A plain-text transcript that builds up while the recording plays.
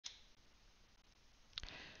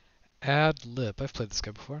AdLip. I've played this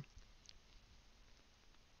guy before.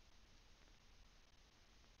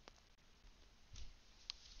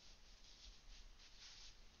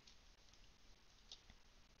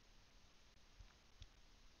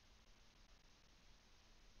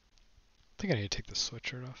 I think I need to take the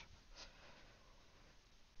sweatshirt off.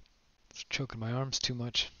 It's choking my arms too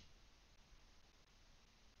much.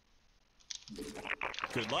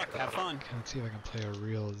 Good luck. Have fun. Okay, let's see if I can play a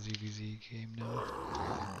real ZvZ game now.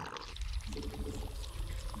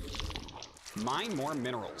 Mine more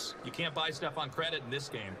minerals. You can't buy stuff on credit in this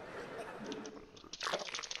game.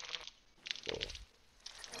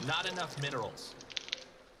 Not enough minerals.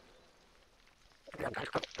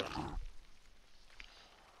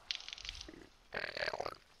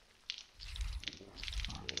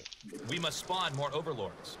 We must spawn more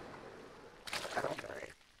overlords.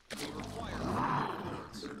 We require more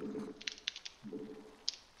overlords.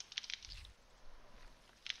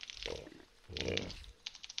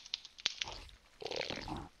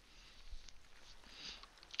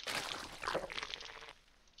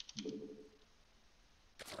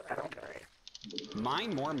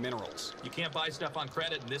 Mine more minerals. You can't buy stuff on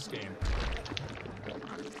credit in this game.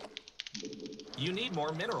 You need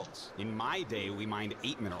more minerals. In my day, we mined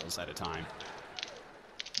 8 minerals at a time.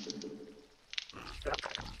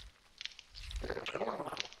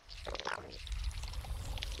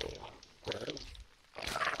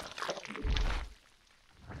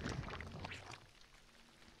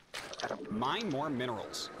 Mine more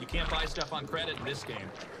minerals. You can't buy stuff on credit in this game.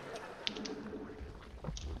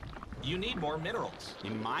 You need more minerals.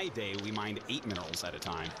 In my day, we mined 8 minerals at a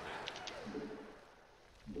time.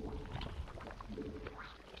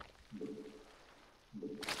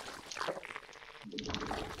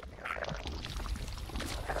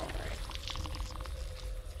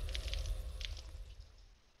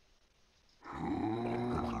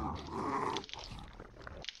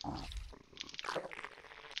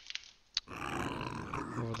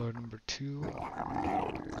 Overlord number 2.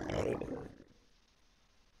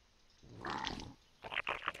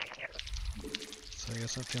 So I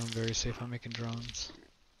guess I'm feeling very safe on making drones.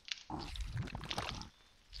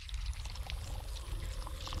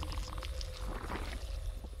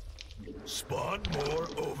 Spawn more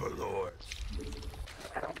overlords.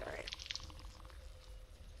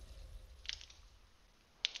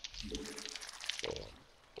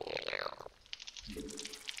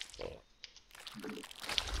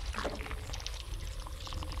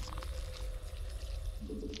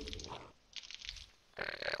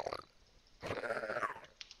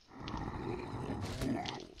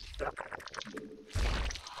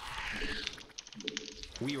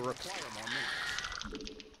 We require more minerals.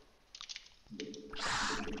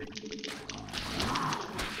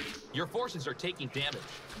 Your forces are taking damage.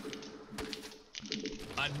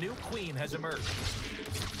 A new queen has emerged.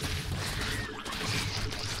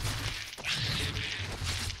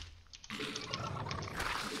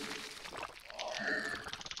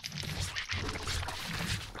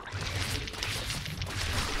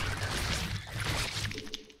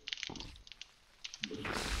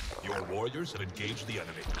 Your warriors have engaged the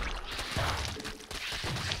enemy.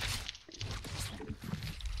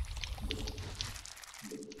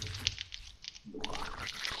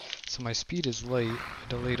 So my speed is light. I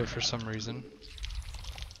delayed it for some reason.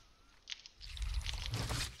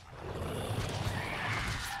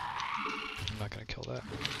 I'm not gonna kill that.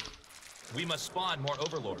 We must spawn more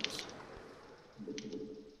overlords.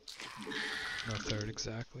 No third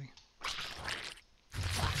exactly.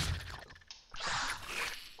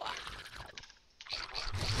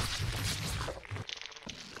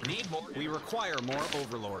 Need more. We require more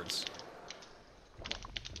overlords.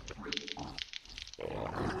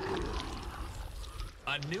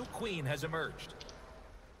 A new queen has emerged.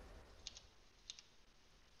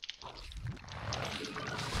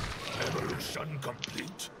 Evolution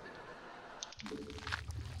complete.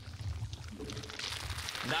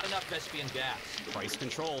 Not enough Vespian gas. Price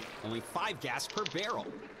controlled. Only 5 gas per barrel.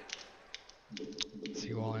 Is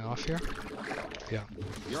he walling off here? Yeah.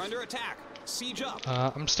 You're under attack. Siege up.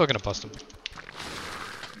 I'm still gonna bust him.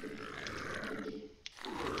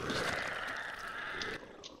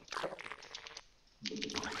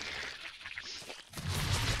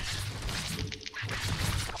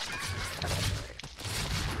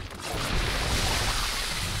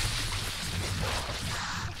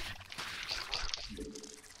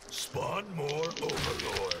 Spawn more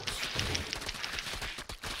overlords.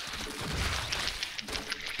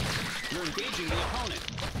 You're engaging the opponent.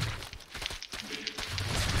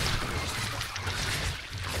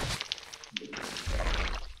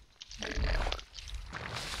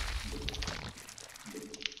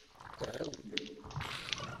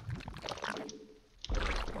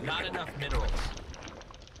 Not enough minerals.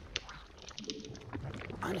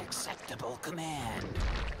 Unacceptable command.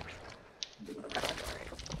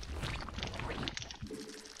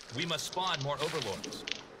 We must spawn more overlords.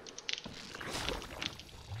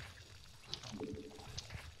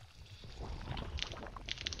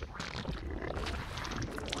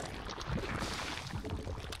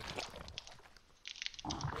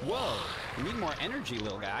 Whoa, you need more energy,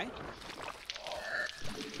 little guy.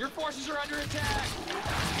 Your forces are under attack!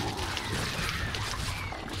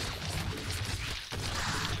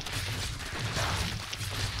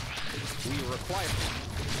 We require...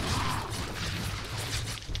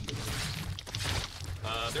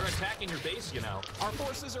 They're attacking your base, you know. Our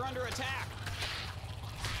forces are under attack.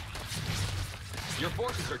 Your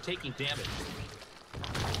forces are taking damage.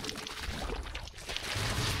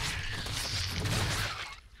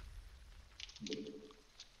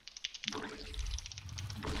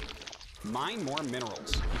 Mine more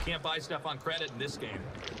minerals. You can't buy stuff on credit in this game.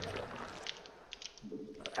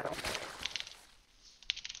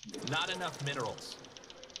 Not enough minerals.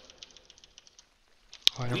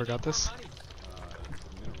 Oh, I never got this.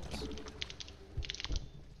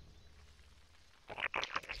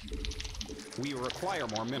 We require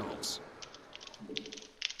more minerals.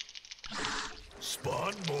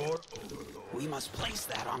 Spawn more overlords. We must place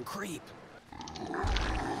that on creep.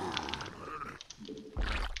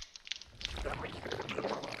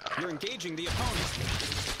 You're engaging the opponent.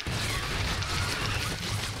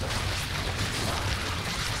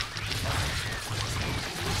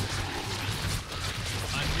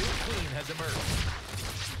 A new queen has emerged.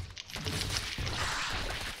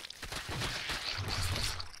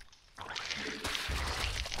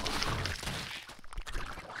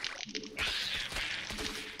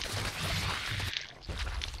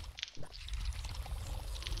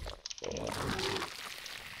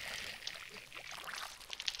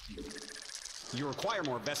 You require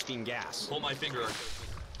more Vespine gas. Pull my finger.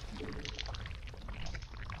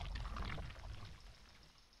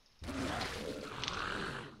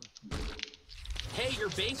 Hey, your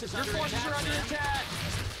base is under attack. Your forces are under attack.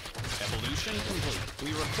 Evolution complete.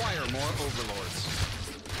 We require more overlords.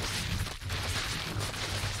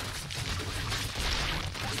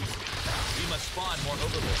 We must spawn more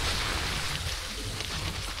overlords.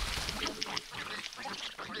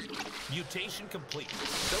 Mutation complete.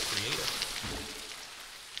 So creative.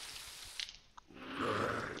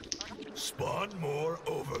 Spawn more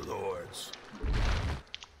overlords.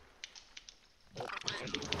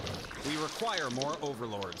 We require more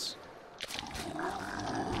overlords.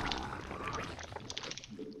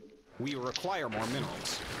 We require more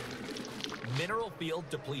minerals. Mineral field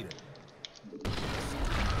depleted.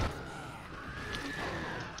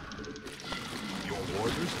 Your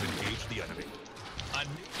warriors have engaged the enemy.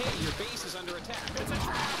 Hey, your base is under attack. It's a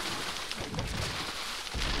trap.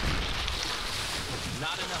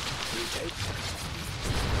 Not enough.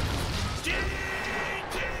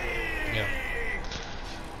 Yeah.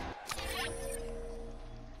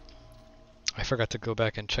 I forgot to go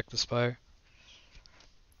back and check the spire.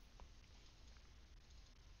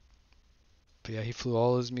 But yeah, he flew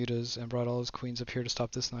all his mutas and brought all his queens up here to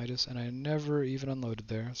stop this Nidus, and I never even unloaded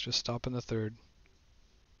there. It's just stopping the third.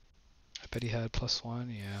 I bet he had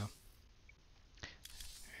 +1, yeah.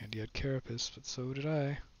 And he had Carapace, but so did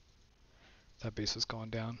I. That base is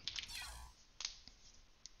going down.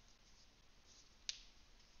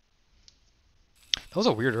 That was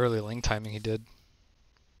a weird early link timing he did.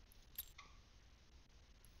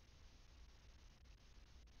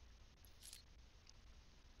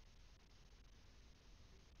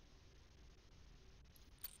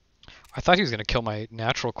 I thought he was going to kill my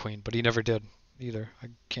natural queen, but he never did either. I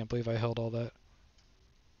can't believe I held all that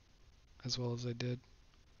as well as I did.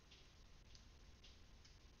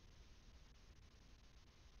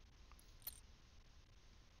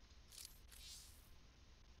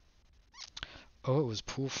 Oh, it was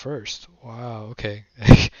pool first. Wow, okay.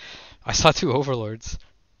 I saw 2 overlords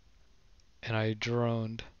and I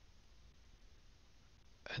droned.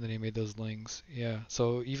 And then he made those lings. Yeah,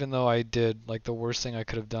 so even though I did like the worst thing I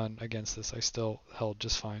could have done against this, I still held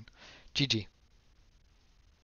just fine. GG.